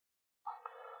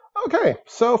Okay,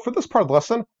 so for this part of the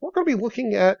lesson, we're going to be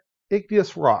looking at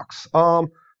igneous rocks.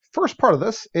 First part of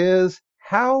this is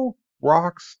how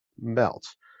rocks melt.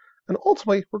 And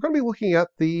ultimately, we're going to be looking at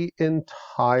the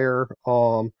entire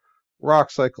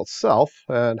rock cycle itself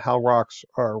and how rocks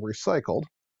are recycled.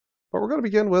 But we're going to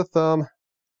begin with the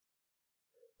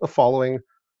following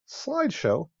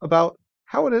slideshow about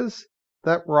how it is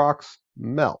that rocks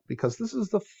melt, because this is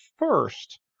the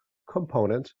first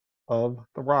component of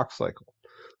the rock cycle.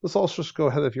 Let's also just go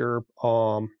ahead of your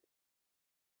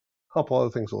couple other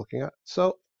things we're looking at.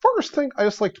 So first thing I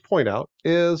just like to point out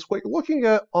is what you're looking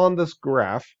at on this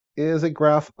graph is a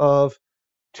graph of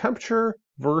temperature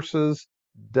versus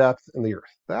depth in the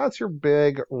earth. That's your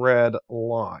big red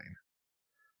line.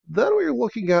 Then what you're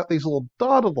looking at, these little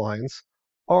dotted lines,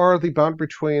 are the boundary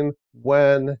between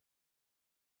when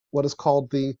what is called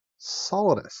the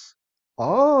solidus.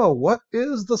 Oh, what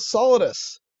is the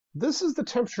solidus? This is the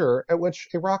temperature at which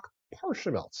a rock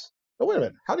partially melts. Now, wait a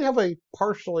minute. How do you have a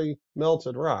partially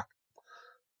melted rock?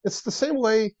 It's the same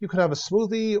way you could have a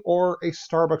smoothie or a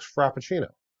Starbucks Frappuccino.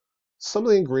 Some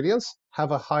of the ingredients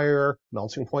have a higher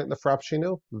melting point in the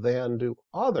Frappuccino than do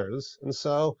others. And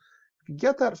so if you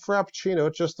get that Frappuccino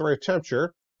at just the right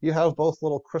temperature, you have both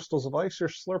little crystals of ice you're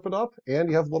slurping up, and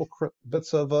you have little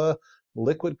bits of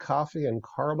liquid coffee and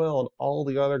caramel and all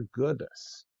the other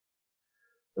goodness.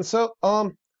 And so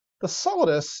the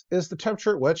solidus is the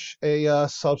temperature at which a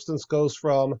substance goes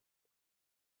from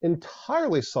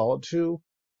entirely solid to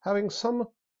having some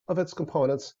of its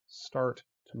components start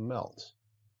to melt.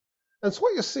 And so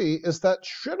what you see is that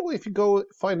generally if you go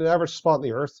find an average spot in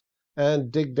the Earth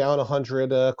and dig down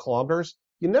 100 kilometers,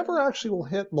 you never actually will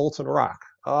hit molten rock.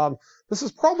 This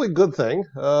is probably a good thing.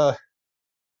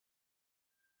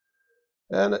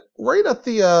 And right at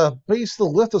the base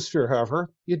of the lithosphere, however,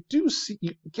 you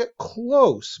get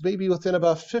close, maybe within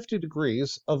about 50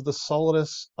 degrees of the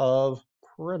solidus of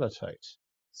peridotite.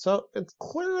 So it's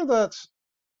clear that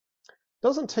it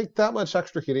doesn't take that much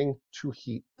extra heating to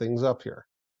heat things up here.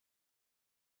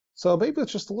 So maybe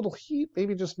it's just a little heat,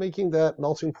 maybe just making that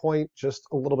melting point just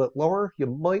a little bit lower. You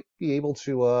might be able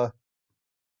to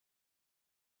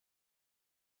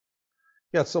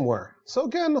get somewhere. So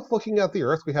again, looking at the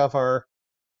Earth, we have our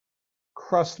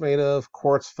crust made of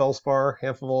quartz, feldspar,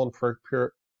 amphibold,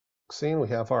 and pyroxene. We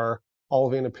have our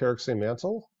olivine and pyroxene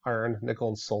mantle, iron, nickel,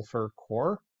 and sulfur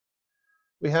core.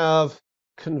 We have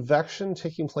convection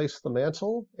taking place at the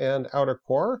mantle and outer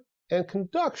core, and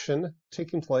conduction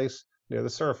taking place near the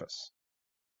surface.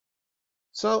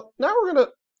 So now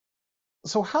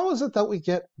so how is it that we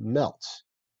get melt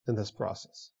in this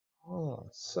process?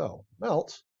 So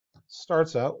melt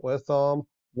starts out with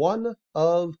one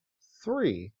of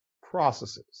three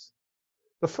processes.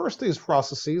 The first of these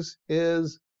processes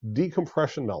is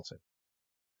decompression melting.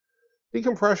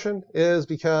 Decompression is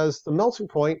because the melting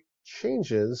point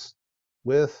changes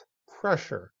with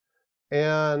pressure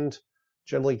and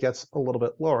generally gets a little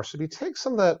bit lower. So if you take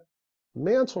some of that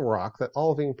mantle rock, that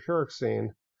olivine pyroxene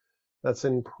that's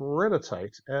in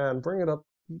peridotite, and bring it up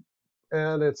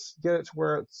and get it to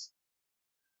where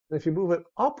if you move it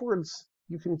upwards,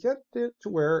 you can get it to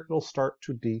where it'll start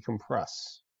to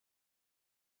decompress.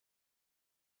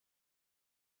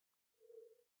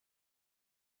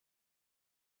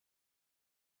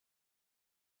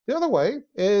 The other way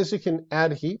is you can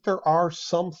add heat. There are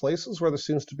some places where there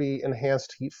seems to be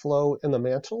enhanced heat flow in the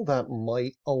mantle that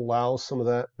might allow some of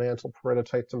that mantle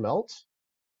peridotite to melt.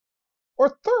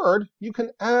 Or third, you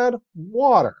can add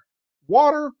water.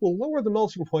 Water will lower the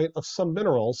melting point of some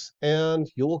minerals, and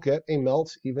you will get a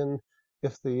melt even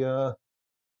if the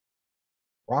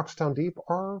rocks down deep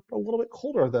are a little bit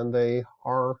colder than they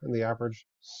are in the average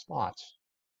spot.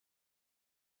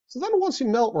 So then once you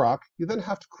melt rock, you then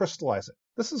have to crystallize it.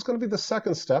 This is going to be the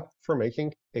second step for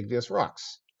making igneous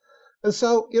rocks. And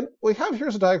so we have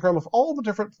here's a diagram of all the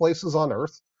different places on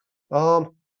Earth.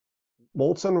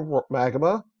 Molten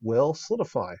magma will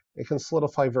solidify. It can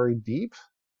solidify very deep.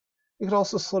 It can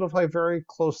also solidify very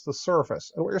close to the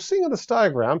surface. And what you're seeing in this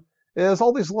diagram is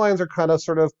all these lines are kind of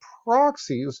sort of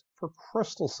proxies for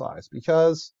crystal size,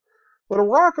 because when a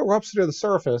rock erupts near the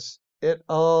surface, it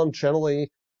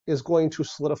generally is going to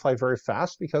solidify very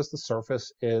fast because the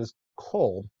surface is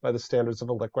cold by the standards of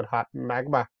a liquid hot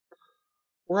magma.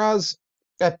 Whereas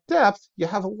at depth, you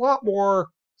have a lot more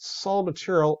solid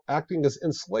material acting as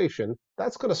insulation.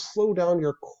 That's going to slow down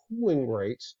your cooling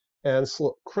rate and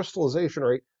crystallization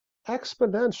rate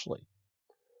exponentially.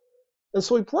 And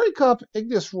so we break up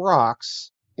igneous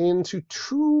rocks into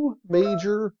two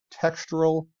major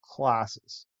textural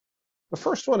classes. The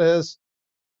first one is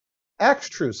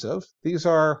extrusive. These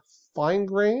are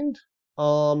fine-grained,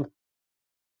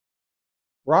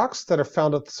 rocks that are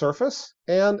found at the surface,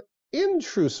 and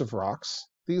intrusive rocks.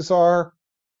 These are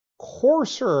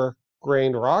coarser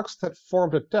grained rocks that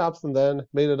formed at depth and then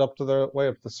made it up to the way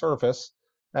up to the surface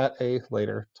at a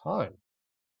later time.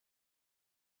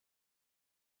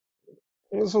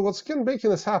 And so what's again making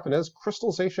this happen is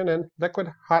crystallization in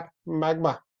liquid hot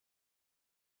magma.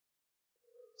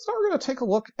 So we're going to take a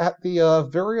look at the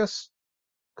various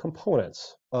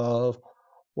components of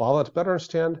lava to better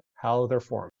understand how they're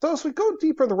formed. So as we go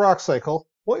deeper in the rock cycle,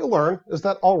 what you'll learn is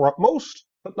that most,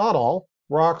 but not all,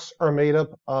 rocks are made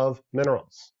up of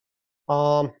minerals.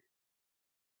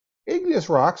 Igneous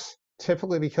rocks,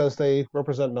 typically because they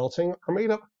represent melting, are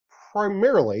made up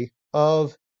primarily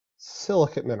of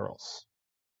silicate minerals.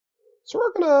 So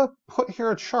we're going to put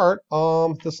here a chart,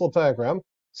 this little diagram,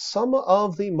 some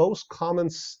of the most common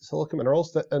silicate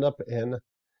minerals that end up in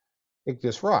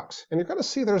igneous rocks. And you're going to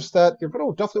see you're going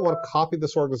to definitely want to copy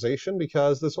this organization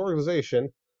because this organization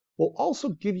will also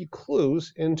give you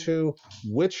clues into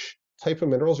which type of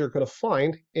minerals you're going to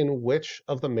find in which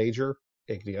of the major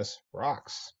igneous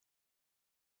rocks.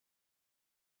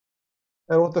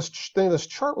 And what this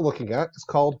chart we're looking at is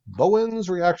called Bowen's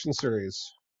reaction series.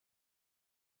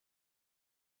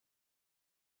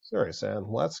 And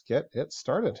let's get it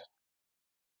started.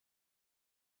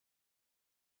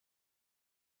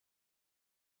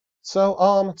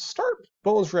 So to start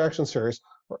Bowen's reaction series,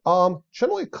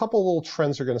 generally a couple little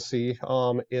trends you're going to see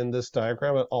in this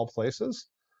diagram at all places.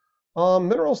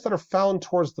 Minerals that are found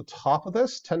towards the top of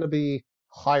this tend to be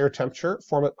higher temperature,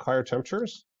 form at higher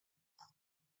temperatures.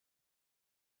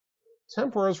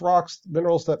 Temperate rocks,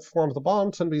 minerals that form at the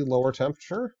bottom tend to be lower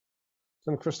temperature,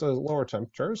 tend to crystallize at lower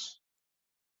temperatures.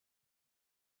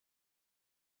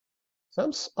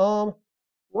 Minerals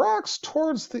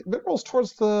towards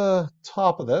the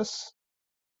top of this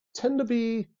tend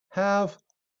to have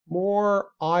more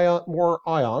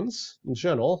ions in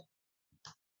general,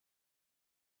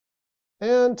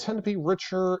 and tend to be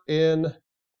richer in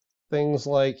things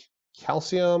like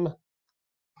calcium,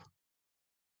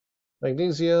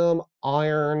 magnesium,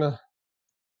 iron.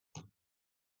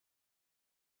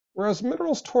 Whereas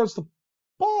minerals towards the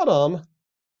bottom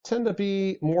tend to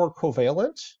be more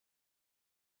covalent.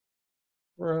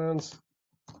 And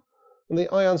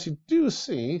the ions you do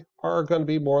see are going to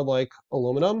be more like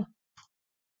aluminum,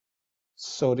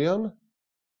 sodium,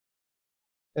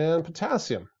 and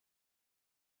potassium.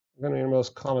 They're going to be the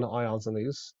most common ions in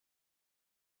these.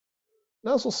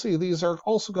 And as we'll see, these are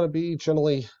also going to be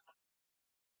generally,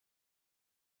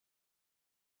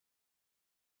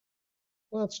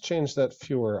 let's change that,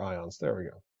 fewer ions. There we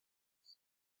go.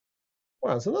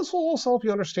 Ions. And this will also help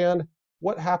you understand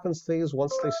what happens to these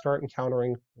once they start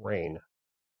encountering rain.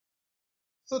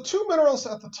 So the two minerals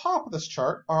at the top of this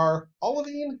chart are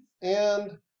olivine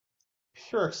and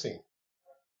pyroxene.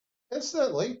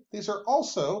 Incidentally, these are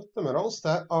also the minerals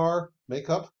that make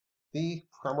up the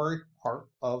primary part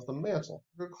of the mantle.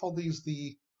 We're going to call these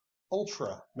the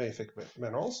ultramafic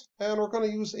minerals, and we're going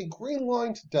to use a green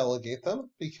line to delegate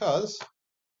them because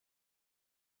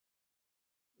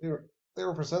they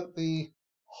represent the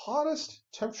hottest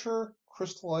temperature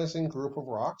crystallizing group of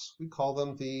rocks. We call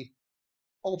them the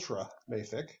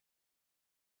ultramafic.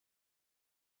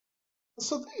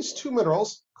 So these two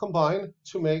minerals combine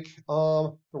to make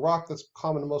the rock that's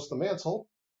common to most of the mantle,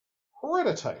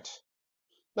 peridotite.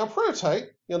 Now peridotite,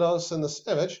 you'll notice in this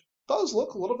image, does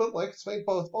look a little bit like it's made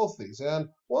both of these. And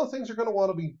one of the things you're going to want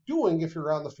to be doing if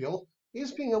you're out in the field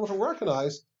is being able to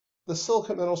recognize the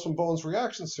silicate minerals from Bowen's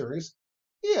reaction series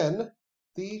in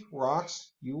the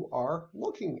rocks you are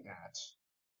looking at.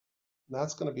 And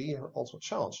that's going to be your ultimate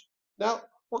challenge. Now,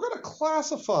 we're going to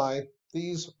classify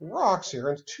these rocks here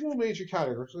into two major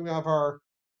categories. We're going to have our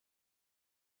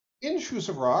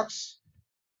intrusive rocks,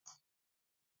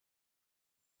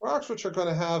 rocks which are going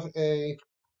to have a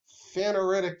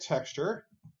phaneritic texture.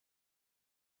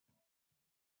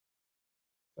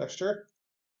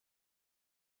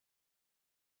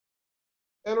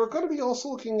 And we're going to be also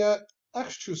looking at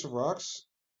extrusive rocks,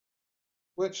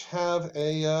 which have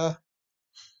a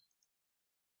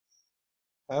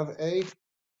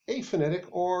aphanitic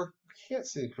or can't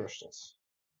see crystals.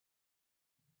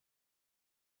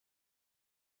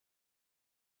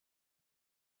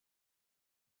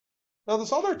 Now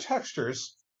there's other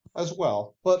textures as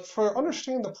well, but for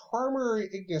understanding the primary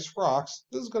igneous rocks,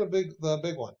 this is going to be the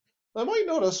big one. Now, I might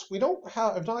notice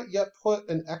I've not yet put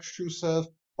an extrusive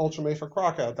ultramafic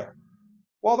rock out there.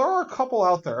 While there are a couple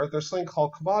out there, there's something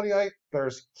called komatiite,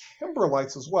 there's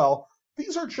kimberlites as well.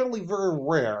 These are generally very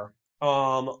rare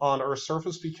on Earth's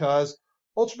surface because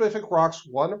ultramafic rocks,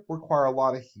 one, require a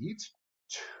lot of heat.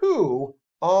 Two,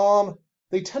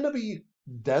 they tend to be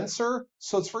denser,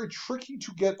 so it's very tricky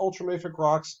to get ultramafic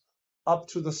rocks up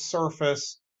to the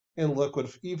surface in liquid,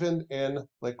 even in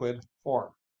liquid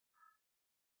form.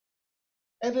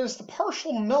 And it is the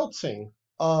partial melting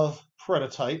of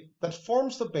peridotite that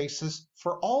forms the basis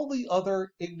for all the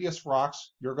other igneous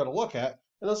rocks you're going to look at,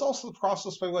 and is also the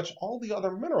process by which all the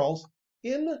other minerals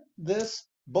in this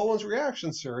Bowen's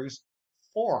reaction series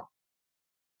form.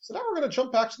 So now we're going to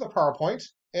jump back to the PowerPoint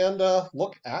and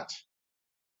look at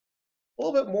a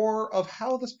little bit more of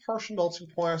how this partial melting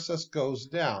process goes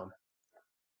down.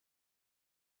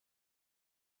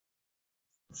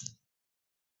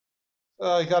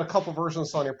 You got a couple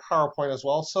versions on your PowerPoint as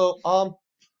well. So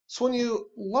when you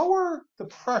lower the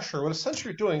pressure, what essentially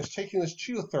you're doing is taking this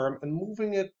geotherm and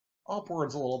moving it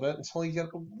upwards a little bit until you get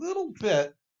a little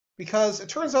bit, because it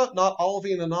turns out not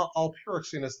olivine and not all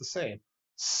pyroxene is the same.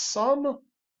 Some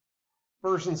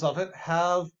versions of it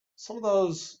have some of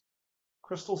those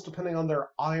crystals, depending on their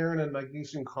iron and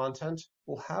magnesium content,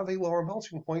 will have a lower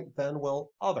melting point than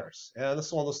will others. And this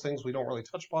is one of those things we don't really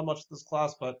touch upon much in this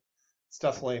class, but it's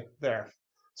definitely there.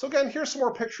 So again, here's some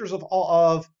more pictures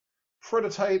of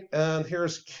peridotite, and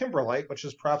here's kimberlite, which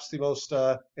is perhaps the most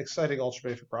exciting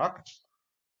ultramafic rock.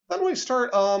 Then we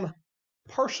start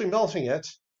partially melting it.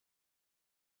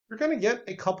 You're going to get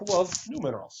a couple of new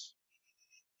minerals.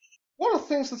 One of the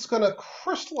things that's going to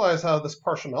crystallize out of this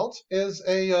partial melt is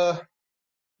a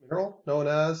mineral known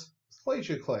as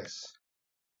plagioclase.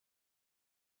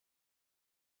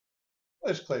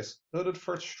 Plagioclase, noted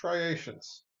for its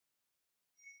striations.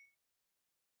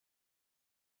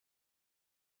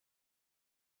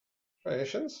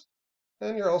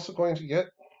 And you're also going to get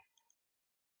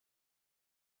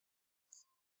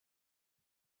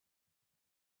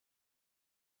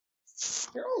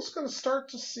going to start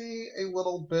to see a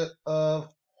little bit of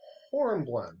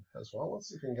hornblende as well. Let's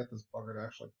see if we can get this bugger to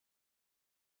actually.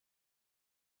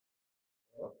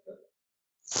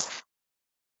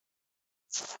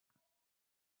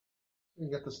 We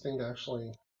can get this thing to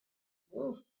actually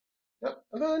move. Yep,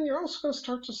 and then you're also going to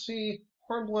start to see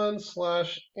hornblende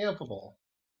 / amphibole.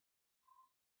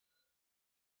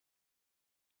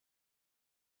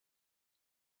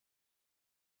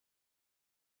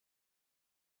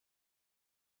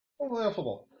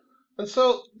 Amphibole. And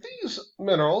so these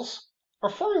minerals are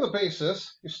forming the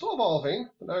basis. You still have olivine,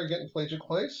 but now you're getting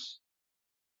plagioclase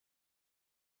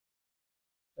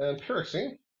and pyroxene.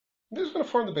 And these are going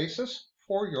to form the basis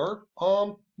for your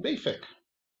mafic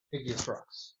igneous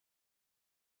rocks.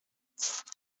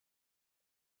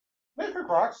 Mafic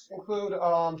rocks include,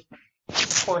 of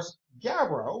course,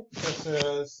 gabbro. This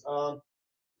is a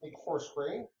coarse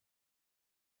grain.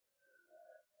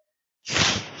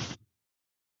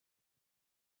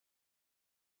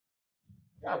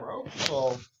 Gabbro,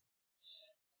 so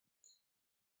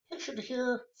pictured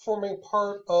here forming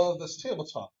part of this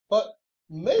tabletop. But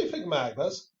mafic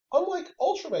magmas, unlike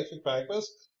ultramafic magmas,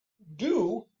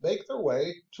 do make their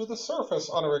way to the surface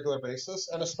on a regular basis,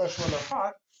 and especially when they're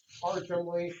hot, are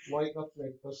generally light enough to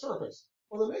make the surface.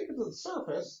 When they make it to the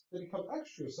surface, they become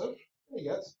extrusive, and you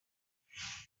get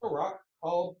a rock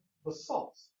called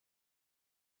basalt.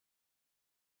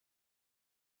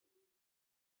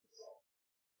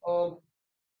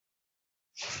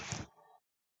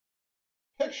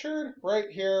 Pictured right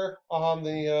here on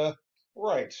the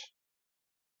right.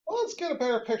 Well, let's get a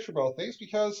better picture of both these,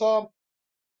 because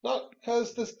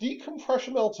this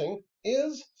decompression melting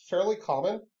is fairly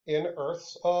common in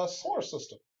Earth's solar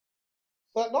system.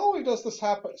 But not only does this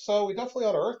happen, so we definitely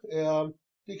on Earth,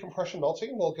 decompression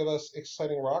melting will give us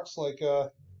exciting rocks like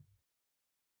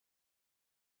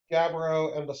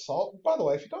gabbro and basalt. By the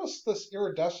way, if you notice this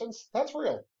iridescence, that's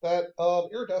real. That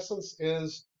iridescence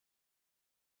is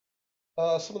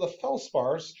some of the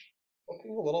feldspars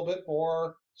looking a little bit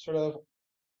more sort of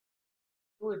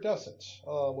iridescent,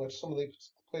 which some of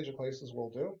these plagioclases will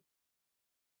do.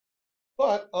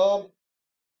 But now,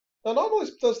 not only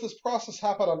does this process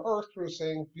happen on Earth,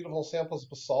 producing beautiful samples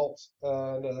of basalt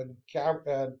and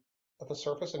at the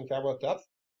surface and gabbro at depth,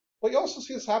 but you also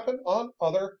see this happen on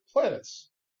other planets.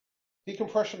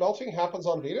 Decompression melting happens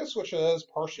on Venus, which is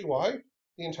partially why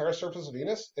the entire surface of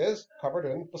Venus is covered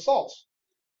in basalt.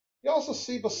 You also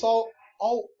see basalt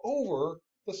all over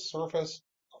the surface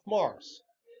of Mars.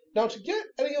 Now, to get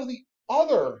any of the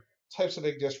other types of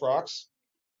igneous rocks,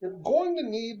 you're going to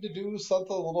need to do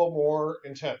something a little more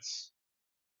intense.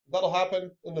 That'll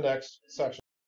happen in the next section.